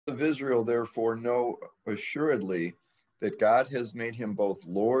Of Israel, therefore, know assuredly that God has made him both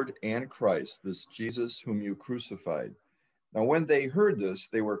Lord and Christ, this Jesus whom you crucified. Now, when they heard this,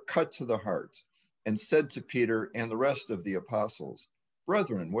 they were cut to the heart and said to Peter and the rest of the apostles,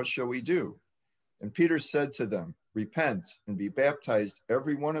 Brethren, what shall we do? And Peter said to them, Repent and be baptized,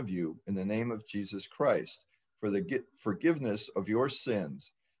 every one of you, in the name of Jesus Christ, for the forgiveness of your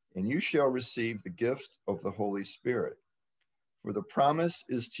sins, and you shall receive the gift of the Holy Spirit. For the promise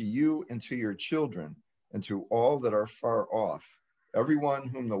is to you and to your children, and to all that are far off, everyone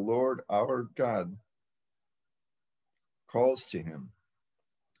whom the Lord our God calls to him.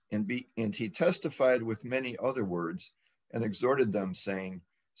 And he testified with many other words and exhorted them, saying,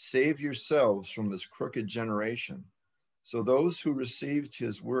 Save yourselves from this crooked generation. So those who received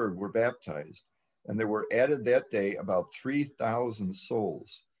his word were baptized, and there were added that day about 3,000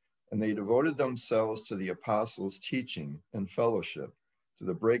 souls. And they devoted themselves to the apostles' teaching and fellowship, to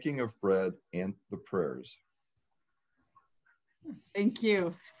the breaking of bread and the prayers. Thank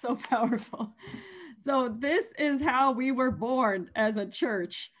you. So powerful. So this is how we were born as a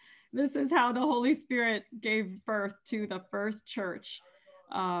church. This is how the Holy Spirit gave birth to the first church.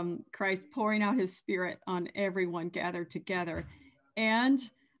 Christ pouring out his Spirit on everyone gathered together. And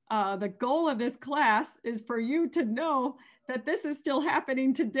the goal of this class is for you to know that this is still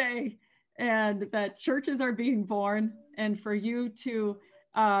happening today, and that churches are being born, and for you to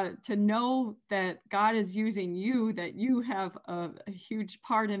know that God is using you, that you have a huge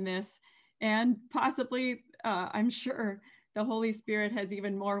part in this, and possibly, I'm sure the Holy Spirit has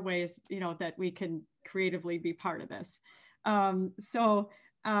even more ways, that we can creatively be part of this.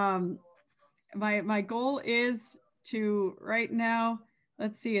 My goal is to right now,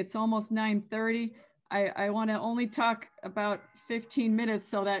 let's see, it's almost 9:30. I want to only talk about 15 minutes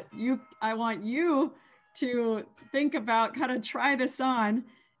so that I want you to think about how to try this on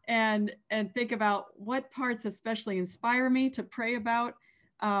and think about what parts especially inspire me to pray about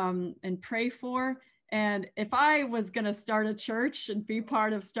and pray for. And if I was going to start a church and be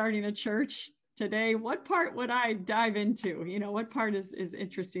part of starting a church today, what part would I dive into? What part is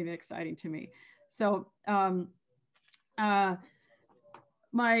interesting and exciting to me? So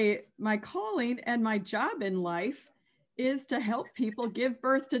my calling and my job in life is to help people give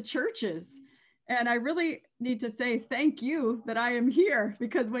birth to churches. And I really need to say thank you that I am here,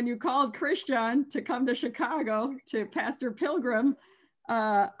 because when you called Christian to come to Chicago to Pastor Pilgrim,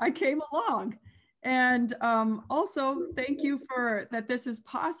 I came along. And also thank you for that this is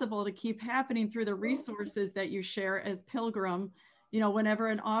possible to keep happening through the resources that you share as Pilgrim. Whenever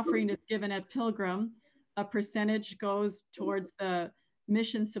an offering is given at Pilgrim, a percentage goes towards the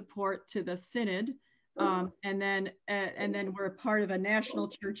mission support to the synod. And then we're a part of a national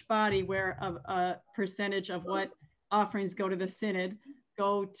church body where a percentage of what offerings go to the synod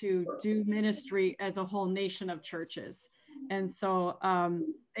go to do ministry as a whole nation of churches. And so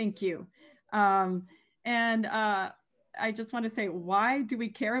thank you. I just want to say, why do we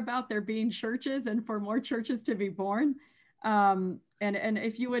care about there being churches and for more churches to be born? And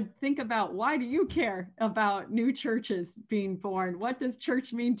if you would think about, why do you care about new churches being born? What does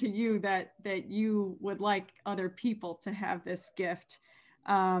church mean to you that you would like other people to have this gift?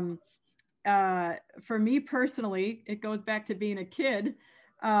 For me personally, it goes back to being a kid.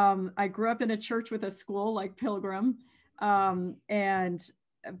 I grew up in a church with a school like Pilgrim. And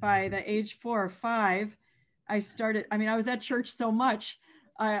by the age 4 or 5, I was at church so much,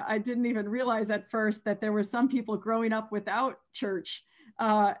 I didn't even realize at first that there were some people growing up without church.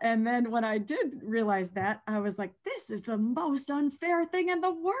 And then when I did realize that, I was like, this is the most unfair thing in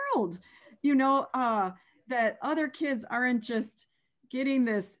the world, that other kids aren't just getting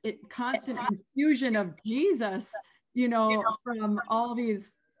this constant infusion of Jesus, from all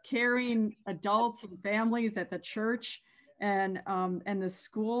these caring adults and families at the church and the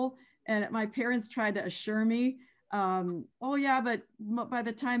school. And my parents tried to assure me, oh yeah, but by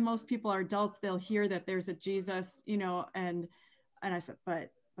the time most people are adults, they'll hear that there's a Jesus, and I said, but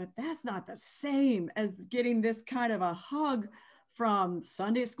that's not the same as getting this kind of a hug from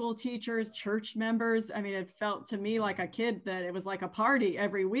Sunday school teachers, church members. I mean, it felt to me like a kid that it was like a party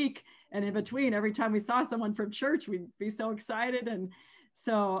every week. And in between, every time we saw someone from church, we'd be so excited. And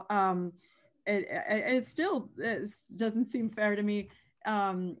so it still doesn't seem fair to me,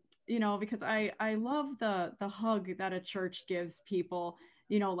 because I love the hug that a church gives people,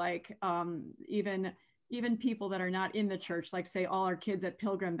 like even people that are not in the church, like say all our kids at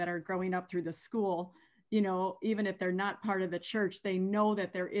Pilgrim that are growing up through the school, even if they're not part of the church, they know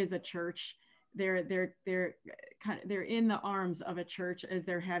that there is a church. They're in the arms of a church as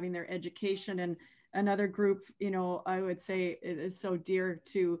they're having their education. And Another group, I would say is so dear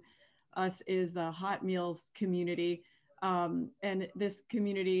to us is the Hot Meals community. And this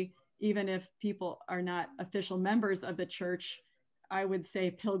community, even if people are not official members of the church, I would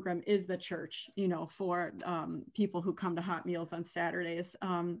say Pilgrim is the church, for people who come to Hot Meals on Saturdays.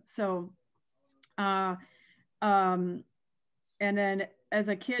 Uh, um, and then as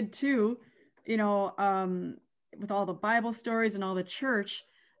a kid too, with all the Bible stories and all the church,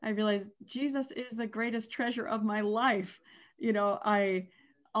 I realized Jesus is the greatest treasure of my life.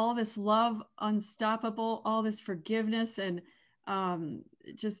 All this love, unstoppable, all this forgiveness, and I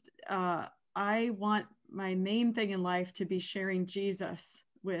want my main thing in life to be sharing Jesus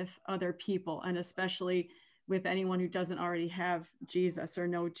with other people, and especially with anyone who doesn't already have Jesus or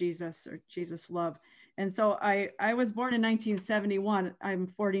know Jesus or Jesus love. And so I was born in 1971. I'm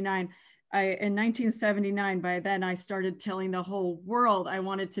 49. In 1979, by then I started telling the whole world I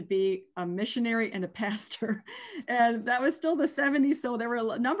wanted to be a missionary and a pastor. And that was still the 70s. So there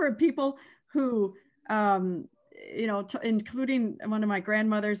were a number of people who, including one of my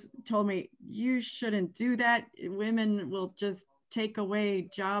grandmothers told me, you shouldn't do that. Women will just take away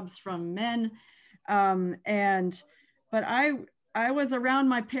jobs from men. But I was around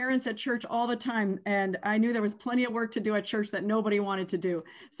my parents at church all the time, and I knew there was plenty of work to do at church that nobody wanted to do.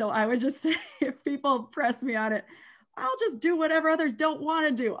 So I would just say, if people press me on it, I'll just do whatever others don't want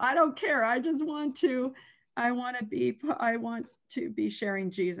to do. I don't care. I want to be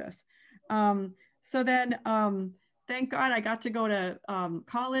sharing Jesus. So then, thank God I got to go to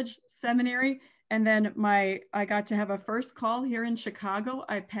college, seminary, and then I got to have a first call here in Chicago.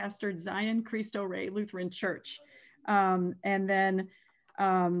 I pastored Zion Cristo Rey Lutheran Church. And then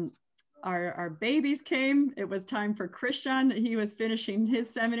our babies came. It was time for Christian. He was finishing his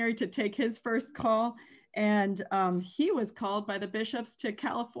seminary to take his first call. And he was called by the bishops to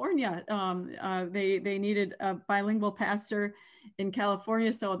California. They needed a bilingual pastor in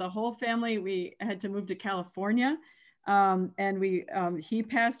California. So the whole family, we had to move to California. And he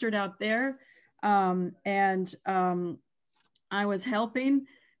pastored out there. I was helping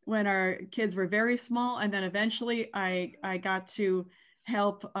when our kids were very small. And then eventually I got to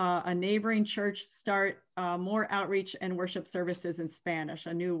help a neighboring church start more outreach and worship services in Spanish,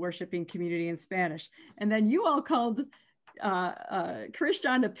 a new worshiping community in Spanish. And then you all called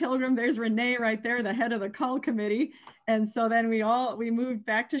Christian to Pilgrim. There's Renee right there, the head of the call committee. And so then we moved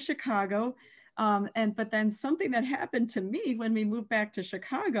back to Chicago. But then something that happened to me when we moved back to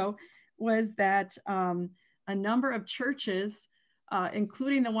Chicago was that a number of churches,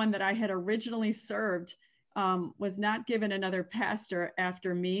 including the one that I had originally served, was not given another pastor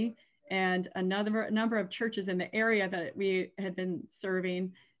after me. And a number of churches in the area that we had been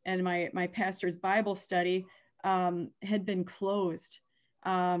serving and my pastor's Bible study had been closed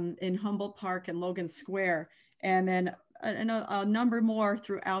in Humboldt Park and Logan Square, and then a number more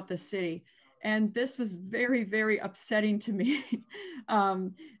throughout the city. And this was very, very upsetting to me.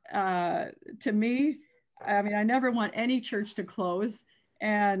 To me, I mean, I never want any church to close,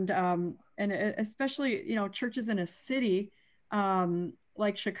 and especially churches in a city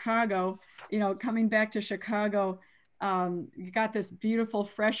like Chicago. Coming back to Chicago, you got this beautiful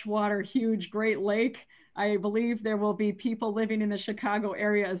freshwater, huge Great Lake. I believe there will be people living in the Chicago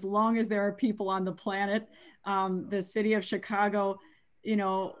area as long as there are people on the planet. The city of Chicago,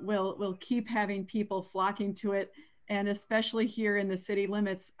 will keep having people flocking to it. And especially here in the city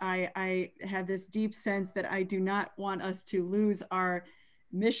limits, I have this deep sense that I do not want us to lose our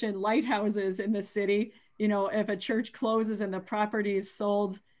mission lighthouses in the city. If a church closes and the property is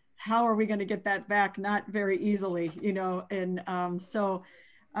sold, how are we going to get that back? Not very easily, So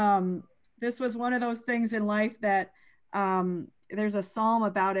this was one of those things in life that there's a psalm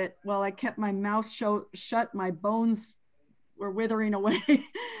about it. Well, I kept my mouth shut, my bones were withering away.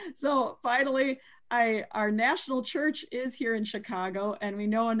 So finally, our national church is here in Chicago, and we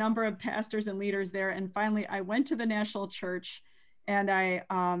know a number of pastors and leaders there. And finally, I went to the national church, and I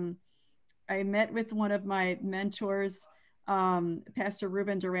met with one of my mentors, Pastor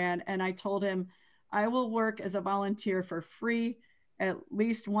Ruben Duran, and I told him, I will work as a volunteer for free at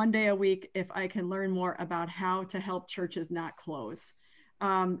least one day a week if I can learn more about how to help churches not close.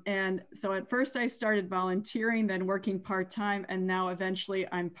 And so at first I started volunteering, then working part-time, and now eventually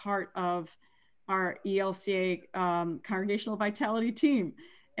I'm part of our ELCA Congregational Vitality team.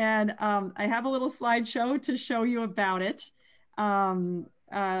 And I have a little slideshow to show you about it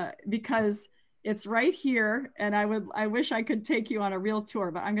because it's right here, and I wish I could take you on a real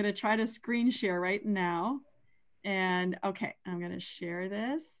tour, but I'm going to try to screen share right now. And okay, I'm going to share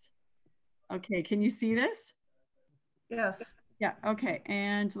this. Okay, can you see this? Yes. Yeah, okay.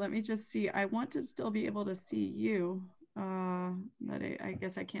 And let me just see. I want to still be able to see you, but I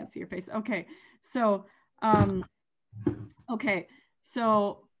guess I can't see your face. Okay, so okay,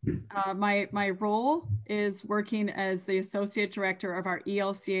 so my role is working as the associate director of our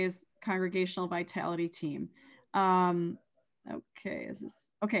ELCA's congregational vitality team. Okay, is this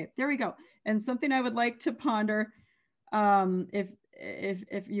okay? There we go. And something I would like to ponder,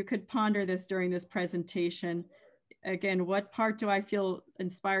 if you could ponder this during this presentation. Again, what part do I feel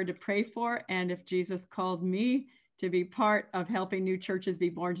inspired to pray for? And if Jesus called me to be part of helping new churches be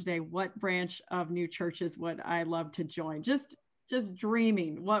born today, what branch of new churches would I love to join? Just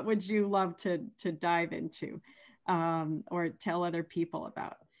dreaming. What would you love to dive into, or tell other people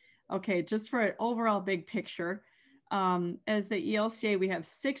about? Okay, just for an overall big picture, as the ELCA, we have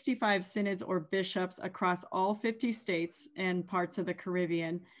 65 synods or bishops across all 50 states and parts of the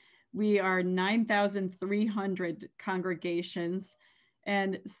Caribbean. We are 9,300 congregations.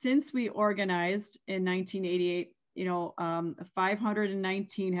 And since we organized in 1988,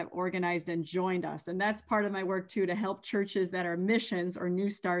 519 have organized and joined us. And that's part of my work too, to help churches that are missions or new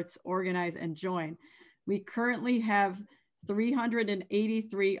starts organize and join. We currently have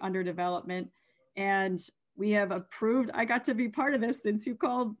 383 under development, and we have approved, I got to be part of this since you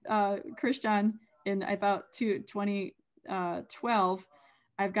called, Christian, in about 2012.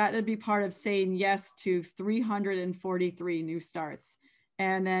 I've got to be part of saying yes to 343 new starts.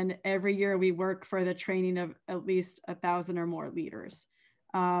 And then every year we work for the training of at least 1,000 or more leaders.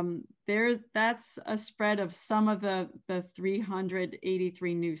 That's a spread of some of the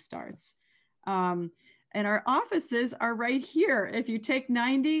 383 new starts. And our offices are right here. If you take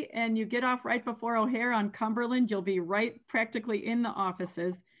 90 and you get off right before O'Hare on Cumberland, you'll be right practically in the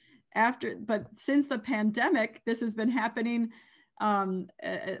offices. But since the pandemic, this has been happening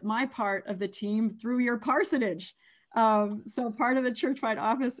at my part of the team through your parsonage. So part of the churchwide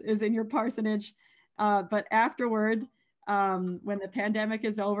office is in your parsonage, but afterward, when the pandemic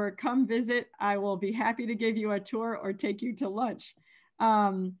is over, come visit. I will be happy to give you a tour or take you to lunch.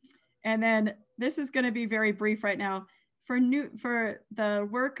 And then this is going to be very brief right now. For the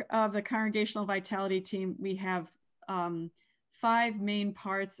work of the Congregational Vitality Team, we have 5 main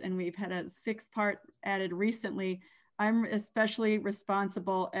parts, and we've had a 6th part added recently. I'm especially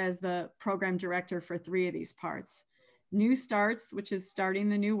responsible as the program director for 3 of these parts. New Starts, which is starting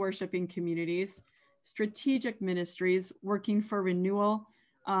the new worshiping communities. Strategic Ministries, working for renewal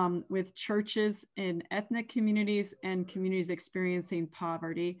with churches in ethnic communities and communities experiencing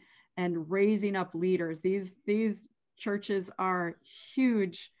poverty, and raising up leaders. These churches are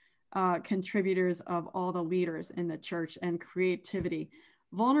huge contributors of all the leaders in the church, and creativity.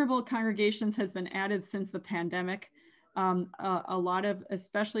 Vulnerable congregations has been added since the pandemic. A lot of,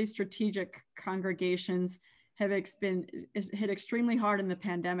 especially strategic congregations, have been hit extremely hard in the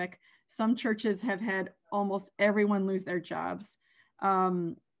pandemic. Some churches have had almost everyone lose their jobs.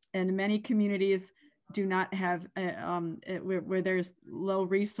 And many communities do not have, where there's low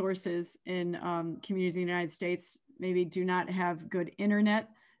resources in communities in the United States, maybe do not have good internet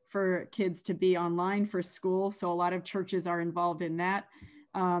for kids to be online for school. So a lot of churches are involved in that.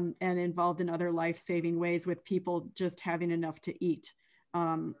 And involved in other life-saving ways with people just having enough to eat.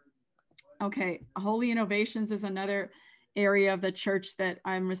 Okay, Holy Innovations is another area of the church that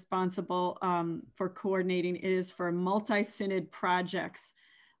I'm responsible for coordinating. It is for multi-synod projects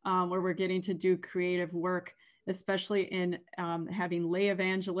where we're getting to do creative work, especially in having lay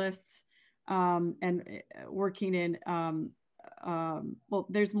evangelists and working in well,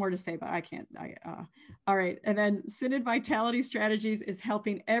 there's more to say, but I can't. All right. And then Synod Vitality Strategies is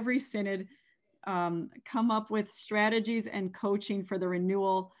helping every synod come up with strategies and coaching for the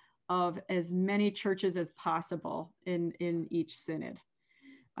renewal of as many churches as possible in each synod.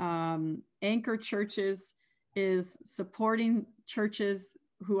 Anchor Churches is supporting churches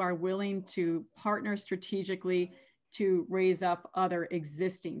who are willing to partner strategically to raise up other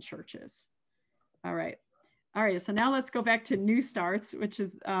existing churches. All right. All right, so now let's go back to New Starts, which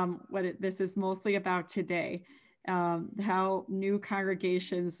is what this is mostly about today, how new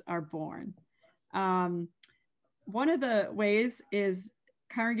congregations are born. One of the ways is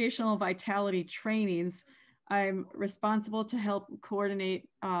congregational vitality trainings. I'm responsible to help coordinate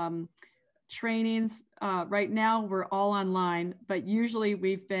trainings. Right now, we're all online, but usually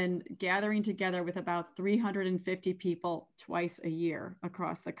we've been gathering together with about 350 people twice a year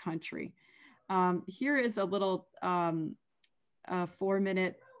across the country. Here is a little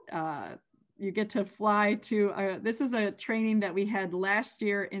 4-minute, you get to fly to, this is a training that we had last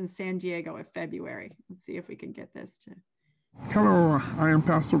year in San Diego in February. Let's see if we can get this to Hello, I am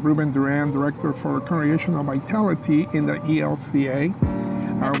Pastor Ruben Duran, Director for Congregational Vitality in the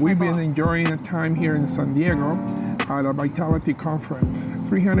ELCA. We've been enjoying a time here in San Diego at a Vitality Conference.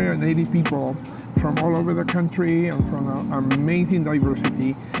 380 people from all over the country and from an amazing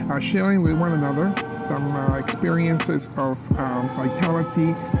diversity, sharing with one another some experiences of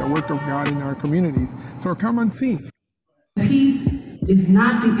vitality, the work of God in our communities. So come and see. Peace is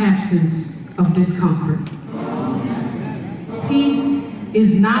not the absence of discomfort. Peace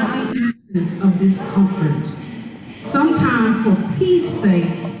is not the absence of discomfort. Sometimes, for peace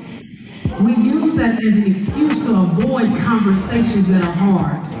sake, we use that as an excuse to avoid conversations that are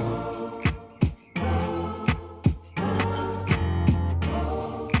hard.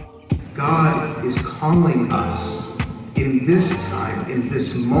 God is calling us in this time, in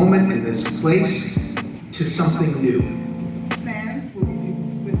this moment, in this place, to something new.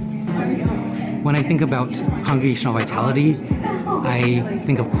 When I think about congregational vitality, I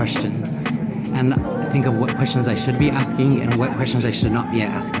think of questions and think of what questions I should be asking and what questions I should not be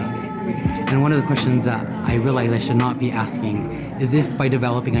asking. And one of the questions that I realize I should not be asking is if by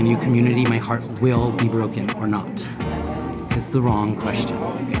developing a new community, my heart will be broken or not. It's the wrong question.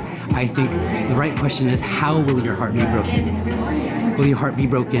 I think the right question is, how will your heart be broken? Will your heart be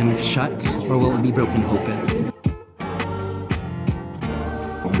broken shut, or will it be broken open?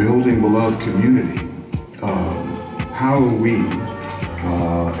 Building beloved community. How are we,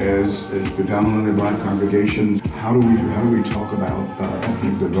 as predominantly Black congregations, how do we talk about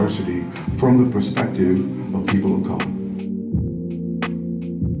ethnic diversity from the perspective of people of color?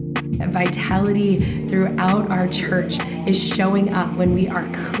 Vitality throughout our church is showing up when we are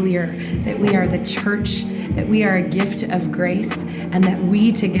clear that we are the church, that we are a gift of grace, and that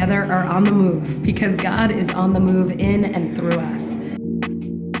we together are on the move because God is on the move in and through us.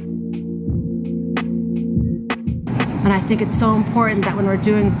 And I think it's so important that when we're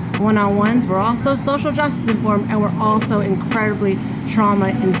doing one-on-ones, we're also social justice informed, and we're also incredibly trauma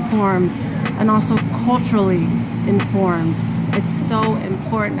informed and also culturally informed. It's so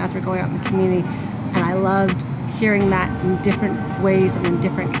important as we're going out in the community, and I loved hearing that in different ways and in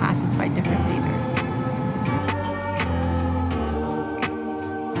different classes by different leaders.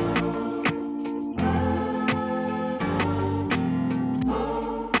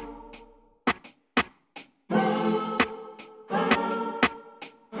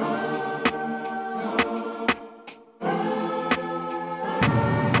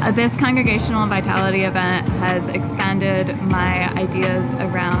 This congregational vitality event has expanded my ideas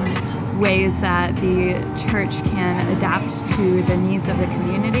around ways that the church can adapt to the needs of the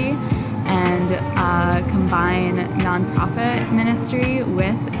community and combine nonprofit ministry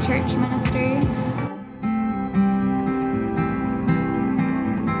with church ministry.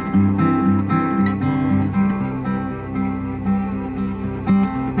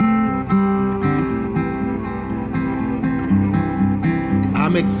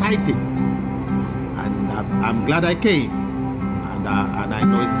 I'm excited, and I'm glad I came, and I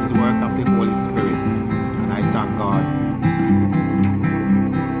know this is the work of the Holy Spirit, and I thank God.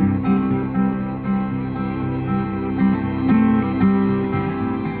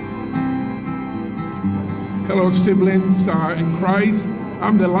 Hello, siblings in Christ.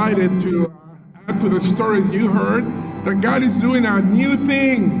 I'm delighted to add to the stories you heard that God is doing a new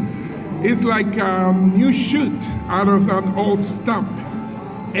thing. It's like a new shoot out of an old stump.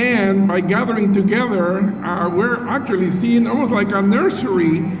 And by gathering together, we're actually seeing almost like a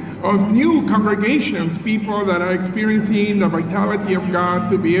nursery of new congregations, people that are experiencing the vitality of God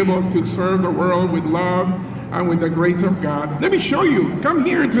to be able to serve the world with love and with the grace of God. Let me show you. Come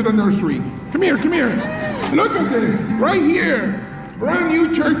here to the nursery. Come here, come here. Look at this, right here. Brand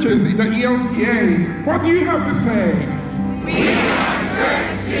new churches in the ELCA. What do you have to say? We are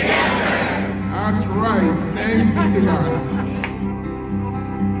church together. That's right. Thanks be to God.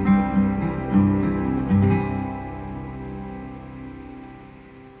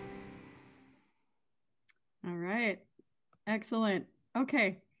 Excellent.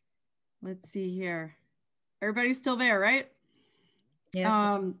 Okay. Let's see here. Everybody's still there, right? Yes.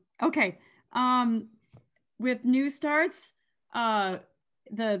 Okay. With New Starts,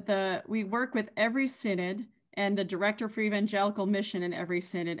 we work with every synod and the director for evangelical mission in every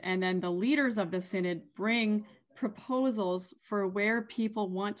synod, and then the leaders of the synod bring proposals for where people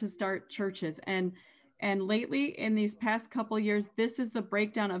want to start churches. And lately, in these past couple of years, this is the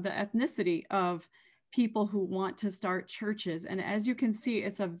breakdown of the ethnicity of people who want to start churches. And as you can see,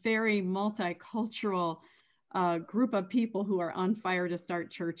 it's a very multicultural group of people who are on fire to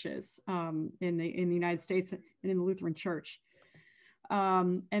start churches in the United States and in the Lutheran Church.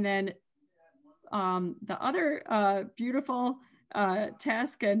 And then the other beautiful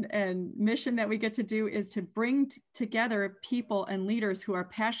task and mission that we get to do is to bring together people and leaders who are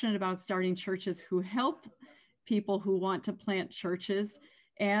passionate about starting churches, who help people who want to plant churches,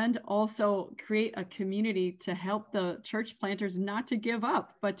 and also create a community to help the church planters not to give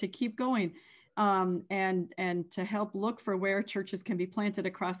up, but to keep going, and to help look for where churches can be planted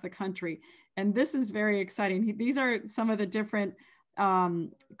across the country. And this is very exciting. These are some of the different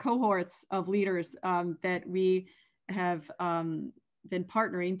cohorts of leaders that we have been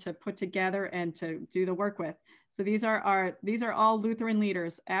partnering to put together and to do the work with. So these are all Lutheran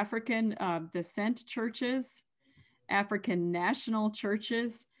leaders: African descent churches, African national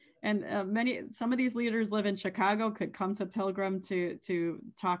churches, and some of these leaders live in Chicago, could come to Pilgrim to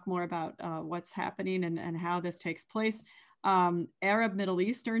talk more about what's happening and how this takes place. Arab Middle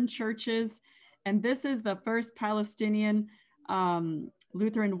Eastern churches, and this is the first Palestinian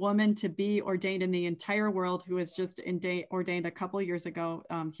Lutheran woman to be ordained in the entire world, who was just ordained a couple of years ago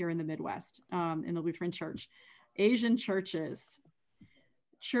here in the Midwest in the Lutheran Church. Asian churches,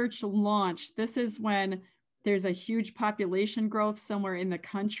 church launch. This is when there's a huge population growth somewhere in the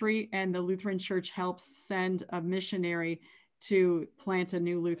country, and the Lutheran Church helps send a missionary to plant a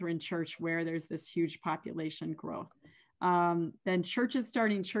new Lutheran church where there's this huge population growth. Then churches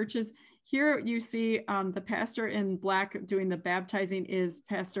starting churches. Here you see the pastor in black doing the baptizing is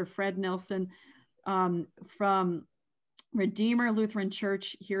Pastor Fred Nelson from Redeemer Lutheran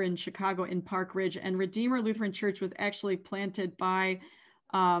Church here in Chicago in Park Ridge. And Redeemer Lutheran Church was actually planted by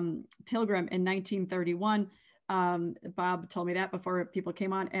Pilgrim in 1931. Bob told me that before people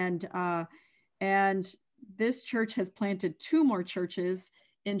came on. And this church has planted 2 more churches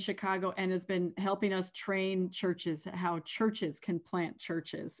in Chicago and has been helping us train churches, how churches can plant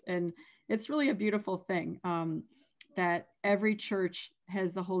churches. And it's really a beautiful thing that every church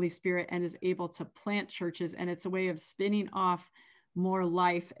has the Holy Spirit and is able to plant churches. And it's a way of spinning off more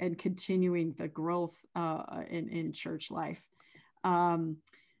life and continuing the growth in church life. I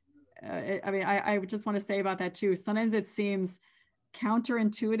mean, I just want to say about that too. Sometimes it seems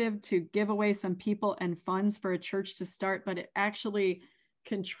counterintuitive to give away some people and funds for a church to start, but it actually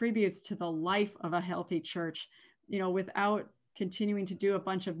contributes to the life of a healthy church. You know, without continuing to do a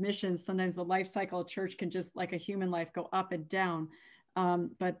bunch of missions, sometimes the life cycle of church can just, like a human life, go up and down.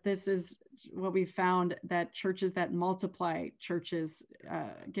 But this is what we found, that churches that multiply, churches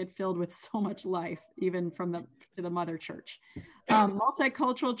get filled with so much life, even from the mother church.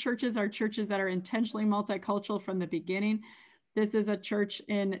 Multicultural churches are churches that are intentionally multicultural from the beginning. This is a church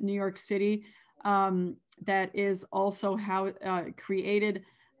in New York City that is also created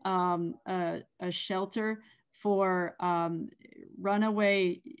a shelter for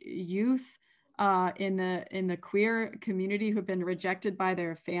runaway youth in the queer community who've been rejected by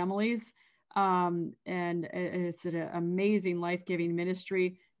their families. And it's an amazing life-giving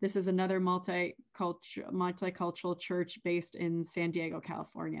ministry. This is another multicultural church based in San Diego,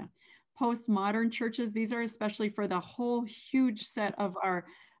 California. Postmodern churches, these are especially for the whole huge set of our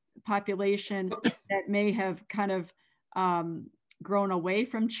population that may have kind of grown away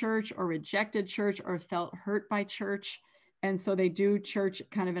from church or rejected church or felt hurt by church. And so they do church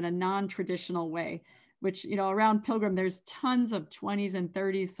kind of in a non-traditional way, which, you know, around Pilgrim, there's tons of 20s and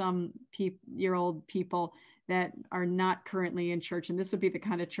 30-some-year-old people that are not currently in church. And this would be the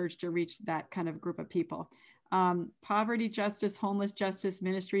kind of church to reach that kind of group of people. Poverty justice, homeless justice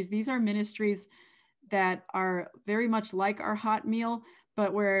ministries. These are ministries that are very much like our hot meal,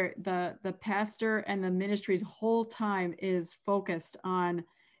 but where the pastor and the ministry's whole time is focused on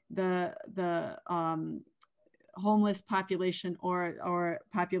the homeless population or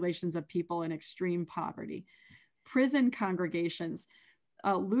populations of people in extreme poverty. Prison congregations.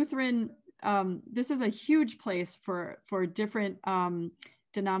 Lutheran, this is a huge place for different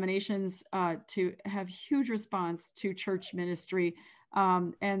denominations to have huge response to church ministry.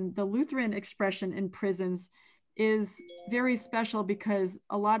 And the Lutheran expression in prisons is very special because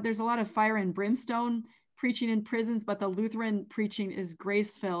there's a lot of fire and brimstone preaching in prisons, but the Lutheran preaching is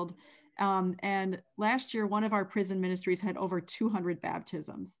grace-filled. And last year, one of our prison ministries had over 200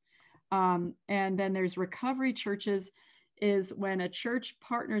 baptisms. And then there's recovery churches, is when a church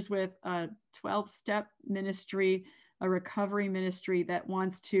partners with a 12-step ministry, a recovery ministry that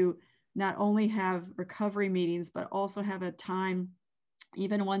wants to not only have recovery meetings, but also have a time,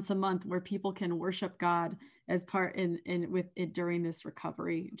 even once a month, where people can worship God as part during this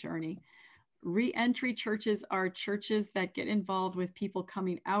recovery journey. Re-entry churches are churches that get involved with people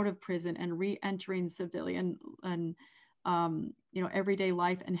coming out of prison and re-entering civilian and everyday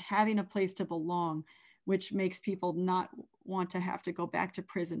life and having a place to belong, which makes people not want to have to go back to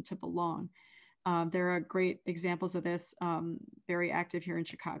prison to belong. There are great examples of this, very active here in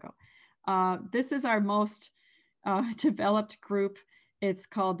Chicago. This is our most developed group. It's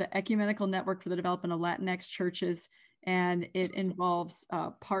called the Ecumenical Network for the Development of Latinx Churches, and it involves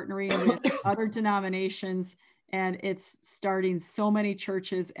partnering with other denominations, and it's starting so many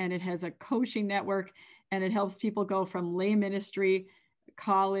churches, and it has a coaching network, and it helps people go from lay ministry,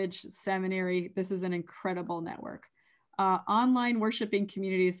 college, seminary. This is an incredible network. Online worshiping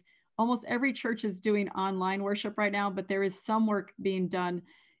communities. Almost every church is doing online worship right now, but there is some work being done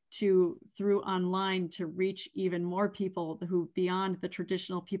through online to reach even more people who beyond the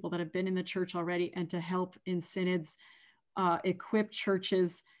traditional people that have been in the church already, and to help in synods equip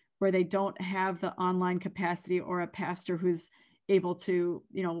churches where they don't have the online capacity or a pastor who's able to,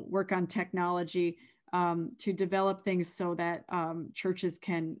 work on technology to develop things so that churches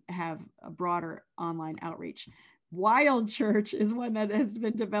can have a broader online outreach. Wild Church is one that has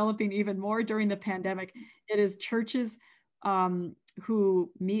been developing even more during the pandemic. It is churches who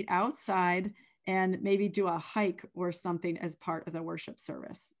meet outside and maybe do a hike or something as part of the worship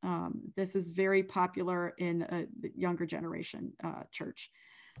service. This is very popular in the younger generation church.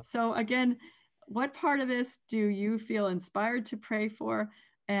 So again, what part of this do you feel inspired to pray for?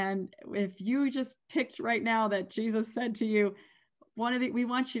 And if you just picked right now that Jesus said to you, we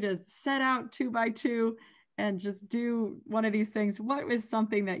want you to set out 2 by 2 and just do one of these things, what is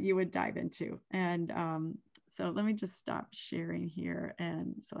something that you would dive into? And so let me just stop sharing here,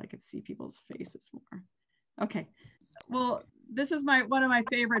 and so I could see people's faces more. Okay. Well, this is one of my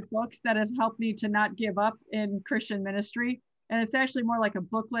favorite books that has helped me to not give up in Christian ministry. And it's actually more like a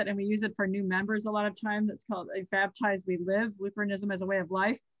booklet, and we use it for new members a lot of times. It's called Baptized We Live, Lutheranism as a Way of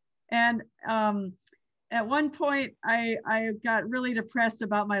Life. And at one point, I got really depressed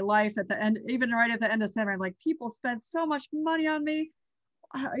about my life at the end, even right at the end of summer. I'm like, people spent so much money on me,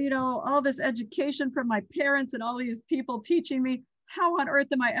 all this education from my parents and all these people teaching me. How on earth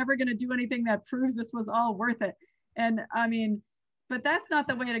am I ever going to do anything that proves this was all worth it? And I mean, but that's not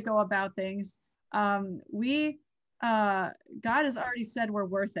the way to go about things. God has already said we're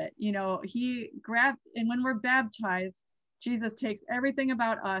worth it. And when we're baptized, Jesus takes everything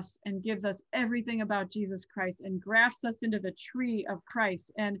about us and gives us everything about Jesus Christ and grafts us into the tree of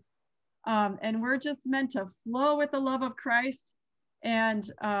Christ. And we're just meant to flow with the love of Christ. And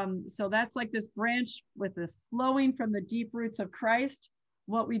so that's like this branch with the flowing from the deep roots of Christ.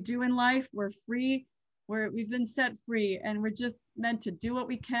 What we do in life, we're free. We've been set free, and we're just meant to do what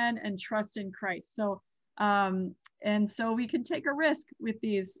we can and trust in Christ. So, and so we can take a risk with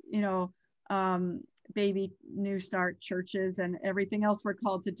these, baby New Start churches and everything else we're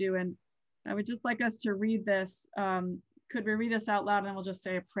called to do. And I would just like us to read this. Could we read this out loud, and we'll just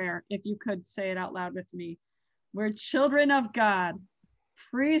say a prayer? If you could say it out loud with me. We're children of God,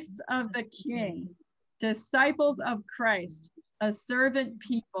 priests of the King, disciples of Christ, a servant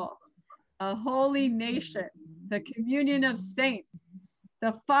people, a holy nation, the communion of saints,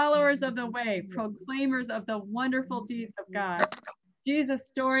 the followers of the way, proclaimers of the wonderful deeds of God. Jesus'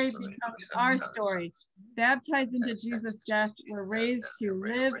 story becomes our story. Baptized into Jesus' death, we're raised to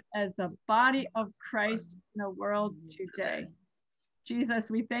live as the body of Christ in the world today. Jesus,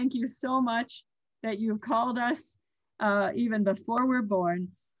 we thank you so much that you've called us even before we're born,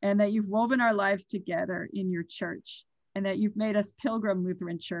 and that you've woven our lives together in your church, and that you've made us Pilgrim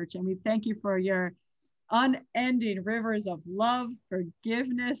Lutheran Church. And we thank you for your unending rivers of love,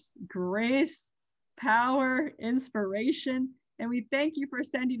 forgiveness, grace, power, inspiration. And we thank you for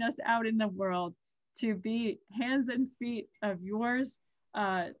sending us out in the world to be hands and feet of yours,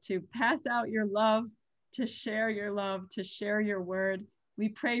 to pass out your love, to share your love, to share your word. We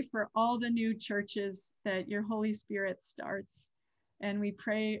pray for all the new churches that your Holy Spirit starts. And we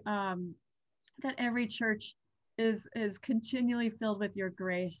pray that every church is continually filled with your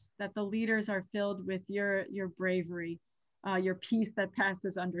grace, that the leaders are filled with your bravery, your peace that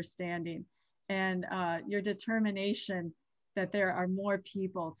passes understanding, and your determination that there are more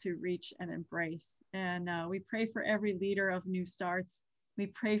people to reach and embrace. And we pray for every leader of New Starts. We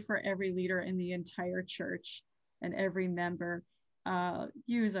pray for every leader in the entire church and every member.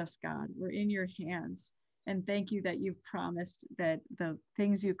 Use us, God. We're in your hands. And thank you that you've promised that the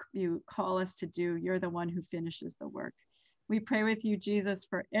things you call us to do, you're the one who finishes the work. We pray with you, Jesus,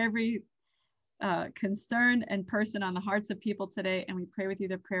 for every concern and person on the hearts of people today. And we pray with you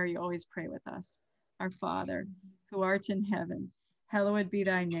the prayer you always pray with us. Our Father, who art in heaven, hallowed be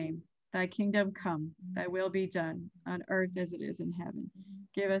thy name. Thy kingdom come, thy will be done on earth as it is in heaven.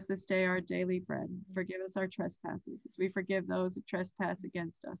 Give us this day our daily bread. Forgive us our trespasses as we forgive those who trespass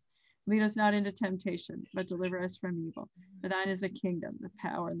against us. Lead us not into temptation, but deliver us from evil. For thine is the kingdom, the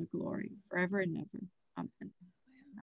power, and the glory, forever and ever. Amen.